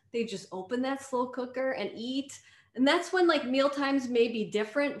home, they just open that slow cooker and eat. And that's when like meal times may be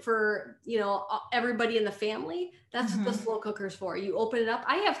different for, everybody in the family. That's what the slow cooker's for. You open it up.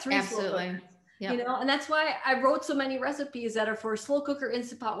 I have 3 slow cookers, yep. And that's why I wrote so many recipes that are for slow cooker,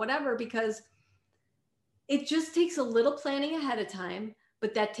 Instant Pot, whatever, because it just takes a little planning ahead of time,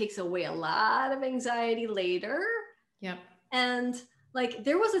 but that takes away a lot of anxiety later. Yep. And like,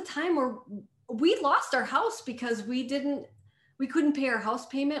 there was a time where we lost our house because we couldn't pay our house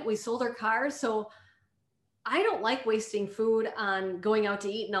payment. We sold our cars. So I don't like wasting food on going out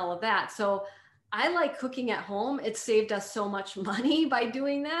to eat and all of that. So I like cooking at home. It saved us so much money by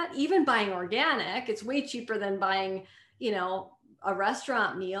doing that. Even buying organic, it's way cheaper than buying, a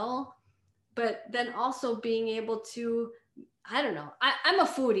restaurant meal. But then also being able to I don't know. I'm a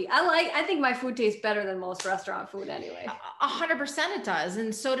foodie. I think my food tastes better than most restaurant food anyway. 100% it does.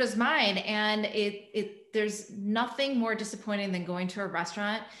 And so does mine. And there's nothing more disappointing than going to a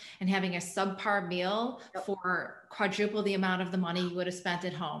restaurant and having a subpar meal for quadruple the amount of the money you would have spent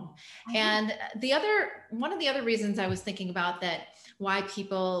at home. And one of the other reasons I was thinking about that, why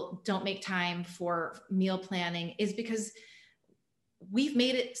people don't make time for meal planning, is because we've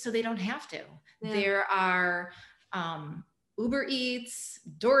made it so they don't have to. Yeah. There are, Uber Eats,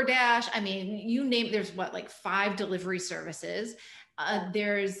 DoorDash. I mean, you name, there's like 5 delivery services.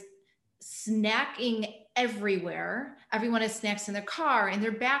 There's snacking everywhere. Everyone has snacks in their car, in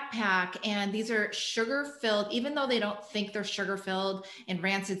their backpack. And these are sugar filled, even though they don't think they're sugar filled and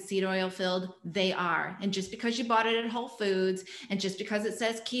rancid seed oil filled, they are. And just because you bought it at Whole Foods and just because it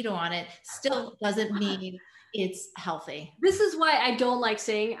says keto on it still doesn't mean it's healthy. This is why I don't like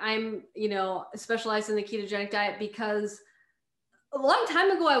saying I'm, specialized in the ketogenic diet, because a long time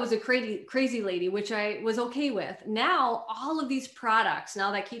ago, I was a crazy lady, which I was okay with. Now, all of these products,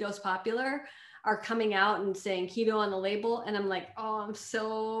 now that keto is popular, are coming out and saying keto on the label. And I'm like, oh, I'm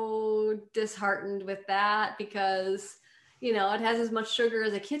so disheartened with that, because, it has as much sugar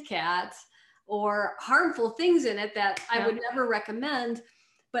as a Kit Kat, or harmful things in it that I would never recommend.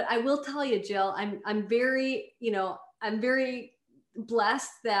 But I will tell you, Jill, I'm very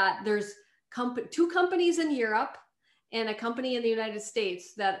blessed that there's 2 companies in Europe and a company in the United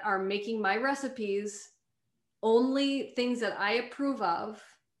States that are making my recipes only things that I approve of,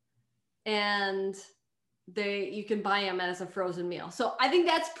 and you can buy them as a frozen meal. So I think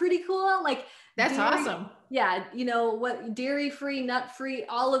that's pretty cool. Like, that's awesome. Yeah. Dairy-free, nut-free,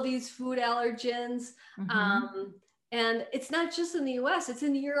 all of these food allergens. Mm-hmm. And it's not just in the US, it's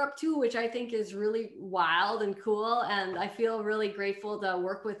in Europe too, which I think is really wild and cool. And I feel really grateful to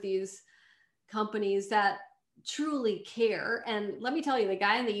work with these companies that truly care. And let me tell you, the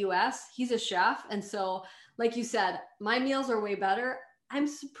guy in the US, he's a chef. And so, like you said, my meals are way better. I'm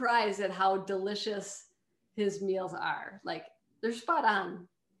surprised at how delicious his meals are. Like, they're spot on.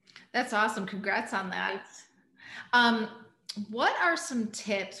 That's awesome. Congrats on that. What are some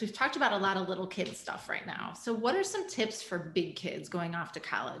tips? We've talked about a lot of little kid stuff right now. So what are some tips for big kids going off to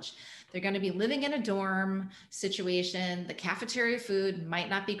college? They're going to be living in a dorm situation. The cafeteria food might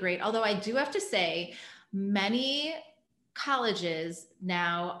not be great. Although I do have to say, many colleges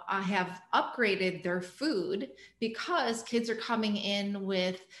now have upgraded their food because kids are coming in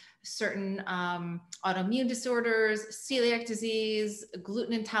with certain autoimmune disorders, celiac disease,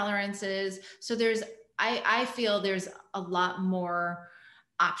 gluten intolerances. So I feel there's a lot more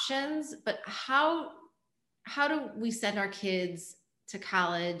options, but how do we send our kids to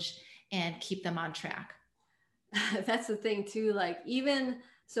college and keep them on track? That's the thing too. Like,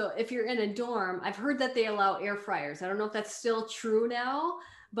 so if you're in a dorm, I've heard that they allow air fryers. I don't know if that's still true now,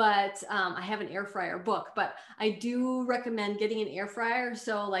 but I have an air fryer book, but I do recommend getting an air fryer.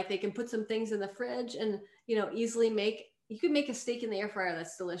 So like they can put some things in the fridge and, easily you can make a steak in the air fryer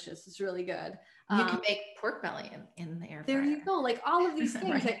that's delicious. It's really good. You can make pork belly in the air fryer. There you go. Like all of these things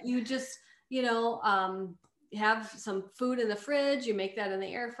right. that you just, have some food in the fridge, you make that in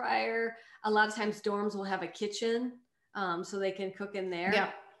the air fryer. A lot of times dorms will have a kitchen, so they can cook in there.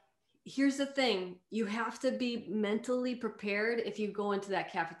 Yeah. Here's the thing. You have to be mentally prepared if you go into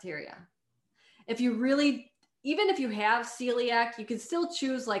that cafeteria. Even if you have celiac, you can still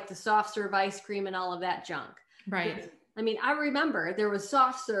choose like the soft serve ice cream and all of that junk. Right. I mean, I remember there was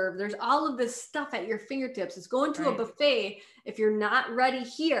soft serve. There's all of this stuff at your fingertips. It's going to a buffet. If you're not ready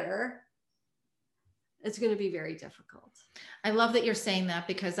here, it's going to be very difficult. I love that you're saying that,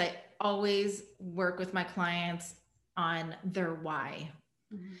 because I always work with my clients on their why.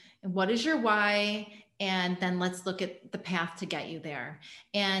 Mm-hmm. And what is your why? And then let's look at the path to get you there.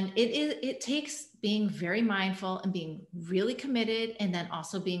 And it takes being very mindful and being really committed, and then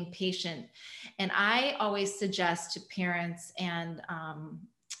also being patient. And I always suggest to parents and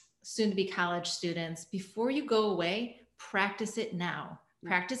soon to be college students, before you go away, practice it now.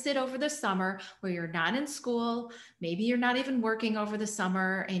 Practice it over the summer where you're not in school. Maybe you're not even working over the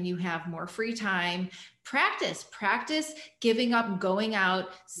summer and you have more free time. Practice giving up going out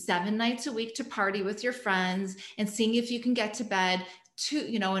 7 nights a week to party with your friends and seeing if you can get to bed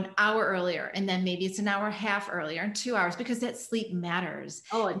an hour earlier. And then maybe it's an hour and a half earlier and 2 hours, because that sleep matters.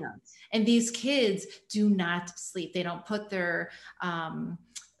 Oh, it does. And these kids do not sleep. They don't put their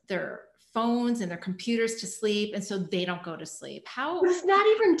phones and their computers to sleep. And so they don't go to sleep. But it's not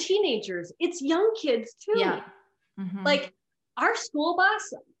even teenagers. It's young kids too. Yeah. Mm-hmm. Like our school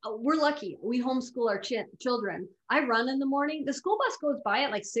bus, we're lucky. We homeschool our children. I run in the morning. The school bus goes by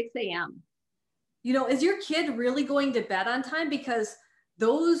at like 6 a.m. Is your kid really going to bed on time? Because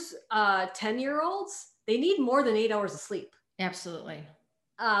those 10-year-olds, they need more than 8 hours of sleep. Absolutely.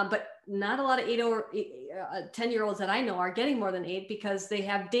 But not a lot of 10-year-olds that I know are getting more than 8 because they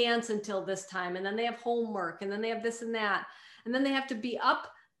have dance until this time, and then they have homework, and then they have this and that, and then they have to be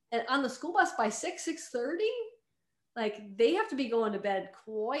up on the school bus by 6:30. Like, they have to be going to bed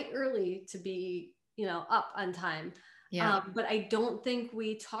quite early to be, up on time. Yeah. But I don't think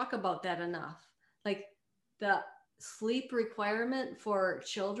we talk about that enough. Like, the sleep requirement for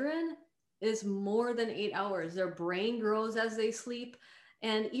children is more than 8 hours. Their brain grows as they sleep.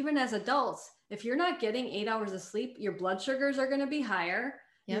 And even as adults, if you're not getting 8 hours of sleep, your blood sugars are going to be higher.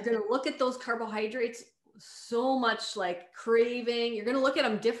 Yep. You're going to look at those carbohydrates so much like craving. You're going to look at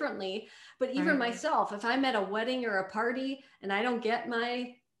them differently. But even myself, if I'm at a wedding or a party and I don't get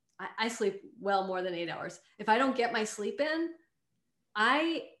I sleep well more than 8 hours. If I don't get my sleep in,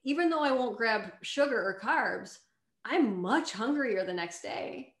 even though I won't grab sugar or carbs, I'm much hungrier the next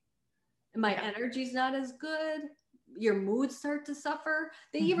day. And my energy's not as good. Your moods start to suffer.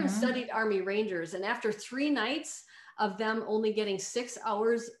 They even studied Army Rangers, and after 3 nights of them only getting 6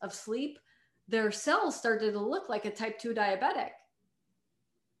 hours of sleep, their cells started to look like a type 2 diabetic.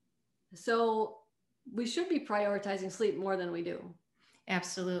 So we should be prioritizing sleep more than we do.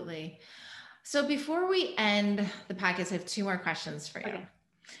 Absolutely. So before we end the podcast, I have 2 more questions for you. Okay.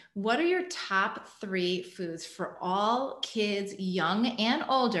 What are your top 3 foods for all kids, young and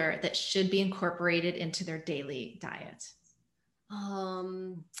older, that should be incorporated into their daily diet?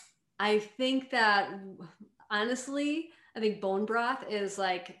 I think that, honestly, I think bone broth is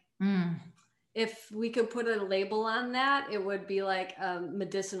like, if we could put a label on that, it would be like a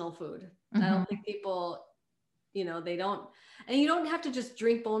medicinal food. I don't think people, they don't, and you don't have to just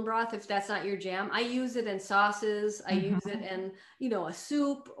drink bone broth if that's not your jam. I use it in sauces. I use it in, a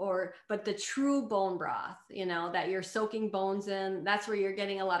soup, but the true bone broth, that you're soaking bones in, that's where you're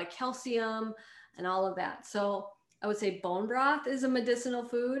getting a lot of calcium and all of that. So I would say bone broth is a medicinal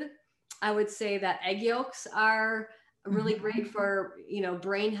food. I would say that egg yolks are really great for,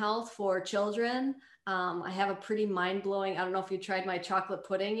 brain health for children. I have a pretty mind-blowing, I don't know if you tried my chocolate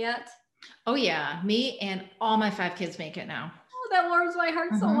pudding yet. Oh yeah, me and all my 5 kids make it now. Oh, that warms my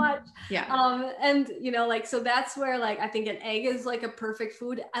heart so much. Yeah. And so that's where I think an egg is like a perfect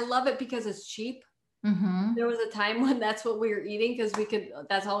food. I love it because it's cheap. There was a time when that's what we were eating because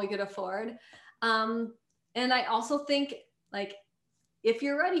that's all we could afford. And I also think if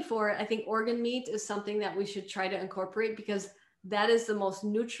you're ready for it, I think organ meat is something that we should try to incorporate because that is the most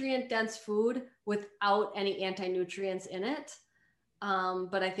nutrient dense food without any anti-nutrients in it.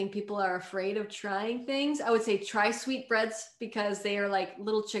 But I think people are afraid of trying things. I would say try sweetbreads because they are like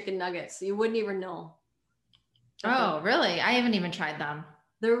little chicken nuggets. You wouldn't even know. Oh, really? I haven't even tried them.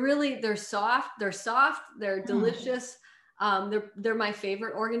 They're soft. They're delicious. They're my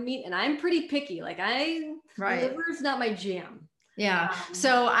favorite organ meat, and I'm pretty picky. Liver is not my jam. Yeah.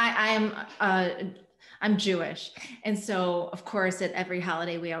 So I'm Jewish. And so of course at every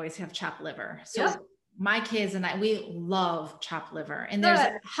holiday, we always have chopped liver. So my kids and I, we love chopped liver, and there's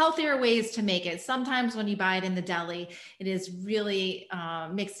healthier ways to make it. Sometimes when you buy it in the deli, it is really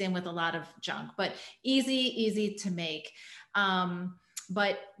mixed in with a lot of junk, but easy to make.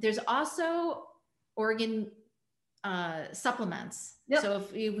 But there's also organ supplements. So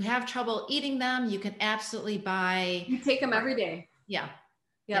if you have trouble eating them, you can absolutely buy. You take them every day. Yeah.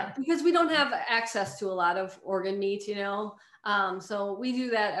 Because we don't have access to a lot of organ meat, so we do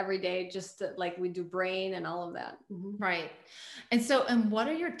that every day, just like we do brain and all of that. Right. And what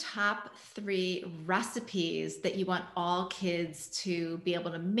are your top 3 recipes that you want all kids to be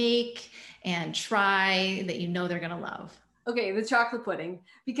able to make and try that they're going to love? Okay, the chocolate pudding.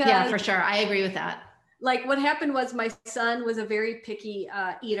 Because yeah, for sure. I agree with that. What happened was my son was a very picky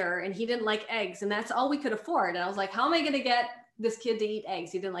eater, and he didn't like eggs, and that's all we could afford. And I was like, how am I going to get this kid to eat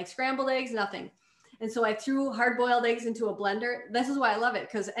eggs? He didn't like scrambled eggs, nothing. And so I threw hard-boiled eggs into a blender. This is why I love it,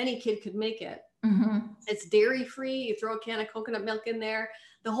 because any kid could make it. It's dairy-free. You throw a can of coconut milk in there.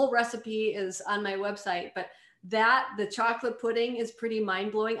 The whole recipe is on my website, but the chocolate pudding is pretty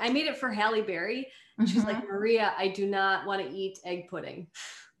mind-blowing. I made it for Halle Berry, and she's like, Maria, I do not want to eat egg pudding.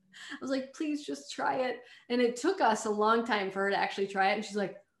 I was like, please just try it. And it took us a long time for her to actually try it. And she's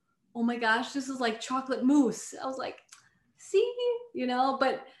like, oh my gosh, this is like chocolate mousse. I was like, see,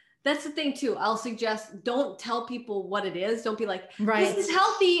 but that's the thing too. I'll suggest, don't tell people what it is. Don't be like, this is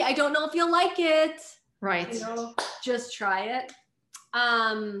healthy. I don't know if you'll like it. Right. Just try it.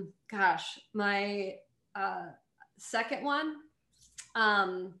 Gosh, my second one,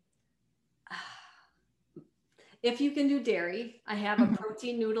 if you can do dairy, I have a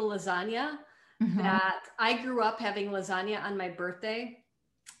protein noodle lasagna that I grew up having lasagna on my birthday.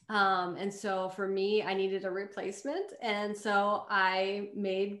 And so for me, I needed a replacement. And so I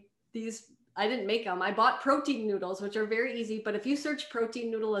made these, I didn't make them. I bought protein noodles, which are very easy. But if you search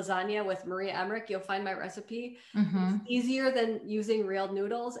protein noodle lasagna with Maria Emmerich, you'll find my recipe. It's easier than using real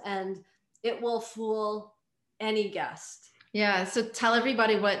noodles, and it will fool any guest. Yeah. So tell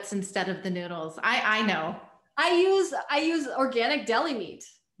everybody what's instead of the noodles. I know. I use organic deli meat.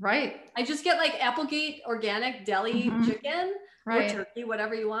 Right. I just get like Applegate organic deli chicken or turkey,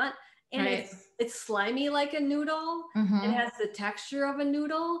 whatever you want. And it's slimy like a noodle. It has the texture of a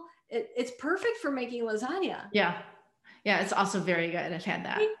noodle. It's perfect for making lasagna. Yeah. Yeah. It's also very good. I've had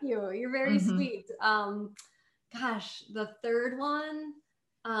that. Thank you. You're very sweet. Gosh, the third one,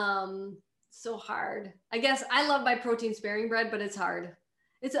 so hard. I guess I love my protein sparing bread, but it's hard.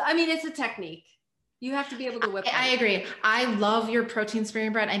 It's a technique. You have to be able to whip it. I agree. I love your protein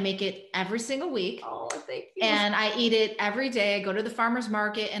sparing bread. I make it every single week. Oh, thank you. And I eat it every day. I go to the farmer's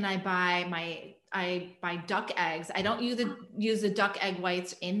market and I buy duck eggs. I don't use the duck egg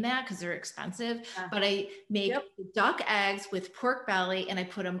whites in that because they're expensive, but I make duck eggs with pork belly and I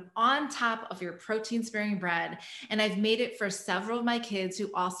put them on top of your protein sparing bread. And I've made it for several of my kids who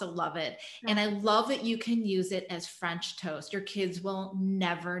also love it. And I love that you can use it as French toast. Your kids will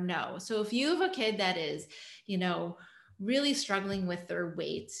never know. So if you have a kid that is, really struggling with their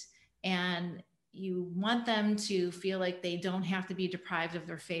weight and you want them to feel like they don't have to be deprived of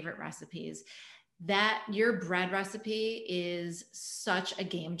their favorite recipes, that your bread recipe is such a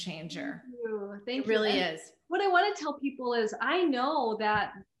game changer. Thank you. It really is. What I want to tell people is I know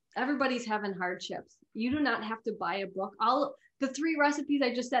that everybody's having hardships. You do not have to buy a book. All the 3 recipes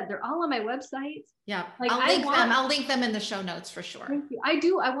I just said, they're all on my website. Yeah. Like I'll link them in the show notes for sure. Thank you. I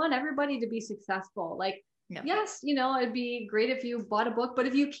do. I want everybody to be successful. Like, yes, it'd be great if you bought a book, but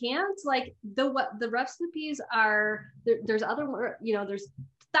if you can't, like the recipes are, there's other, there's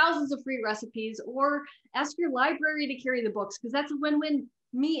thousands of free recipes, or ask your library to carry the books. Cause that's a win-win,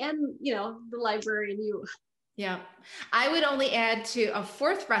 me and, the library and you. Yeah. I would only add to a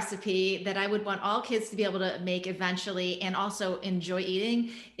 4th recipe that I would want all kids to be able to make eventually and also enjoy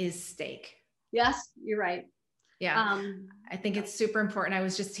eating is steak. Yes, you're right. Yeah. I think it's super important. I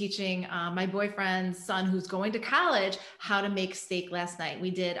was just teaching my boyfriend's son who's going to college how to make steak last night.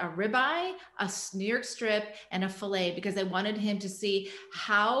 We did a ribeye, a New York strip, and a filet because I wanted him to see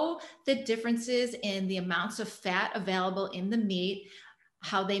how the differences in the amounts of fat available in the meat,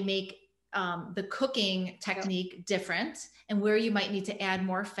 how they make the cooking technique different and where you might need to add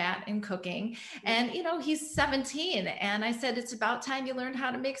more fat in cooking. And, he's 17 and I said, it's about time you learned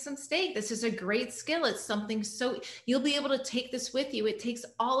how to make some steak. This is a great skill. It's something you'll be able to take this with you. It takes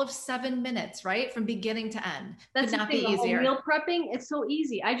all of 7 minutes, right? From beginning to end. That's not be easier. Meal prepping, it's so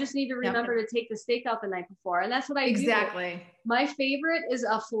easy. I just need to remember to take the steak out the night before. And that's what I do. Exactly. My favorite is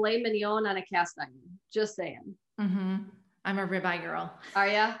a filet mignon on a cast iron. Just saying. I'm a ribeye girl. Are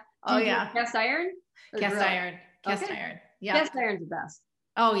ya? Oh yeah. Cast iron? Cast iron. Yeah. Cast iron's the best.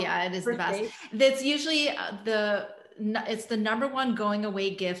 Oh yeah, it is the best. That's usually it's the number one going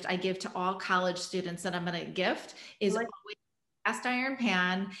away gift I give to all college students that I'm going to gift is always a cast iron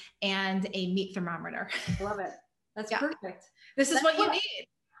pan and a meat thermometer. Love it. That's perfect. This is what you need.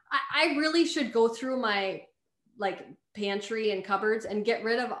 I really should go through my pantry and cupboards and get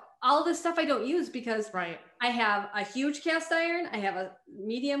rid of all the stuff I don't use because I have a huge cast iron, I have a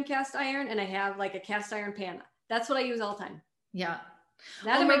medium cast iron, and I have a cast iron pan. That's what I use all the time. Yeah.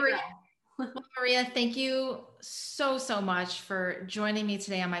 Maria, thank you so much for joining me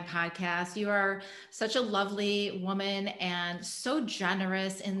today on my podcast. You are such a lovely woman and so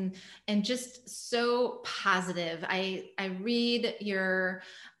generous and just so positive. I read your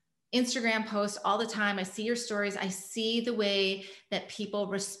Instagram posts all the time. I see your stories. I see the way that people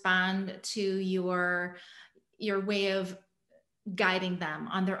respond to your way of guiding them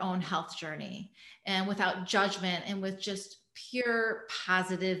on their own health journey and without judgment and with just pure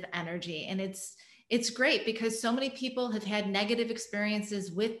positive energy. And it's great because so many people have had negative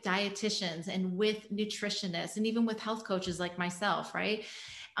experiences with dietitians and with nutritionists and even with health coaches like myself, right?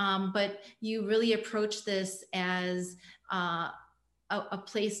 But you really approach this as a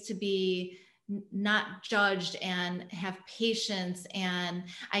place to be not judged and have patience. And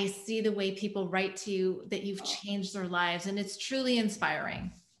I see the way people write to you that you've changed their lives and it's truly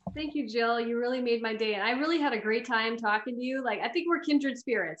inspiring. Thank you, Jill. You really made my day. And I really had a great time talking to you. I think we're kindred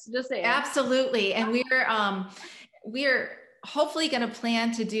spirits, just saying. Absolutely. And we're hopefully going to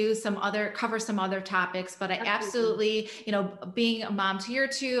plan to cover some other topics, but I absolutely, being a mom to your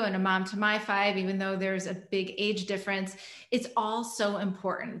 2 and a mom to my 5, even though there's a big age difference, it's all so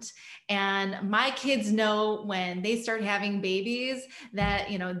important. And my kids know when they start having babies that,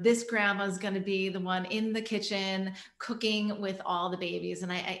 this grandma is going to be the one in the kitchen cooking with all the babies.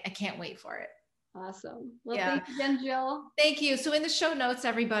 And I can't wait for it. Awesome. Well, thank you again, Jill. Thank you. So in the show notes,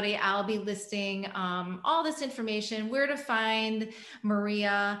 everybody, I'll be listing all this information, where to find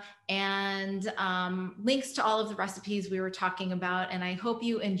Maria, and links to all of the recipes we were talking about. And I hope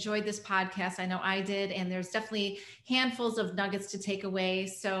you enjoyed this podcast. I know I did. And there's definitely handfuls of nuggets to take away.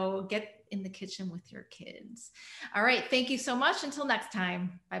 So get in the kitchen with your kids. All right. Thank you so much. Until next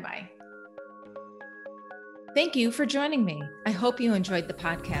time. Bye-bye. Thank you for joining me. I hope you enjoyed the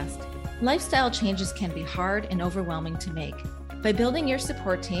podcast. Lifestyle changes can be hard and overwhelming to make. By building your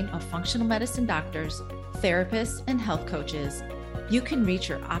support team of functional medicine doctors, therapists, and health coaches, you can reach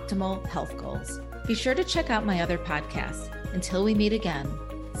your optimal health goals. Be sure to check out my other podcasts. Until we meet again,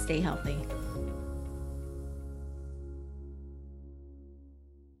 stay healthy.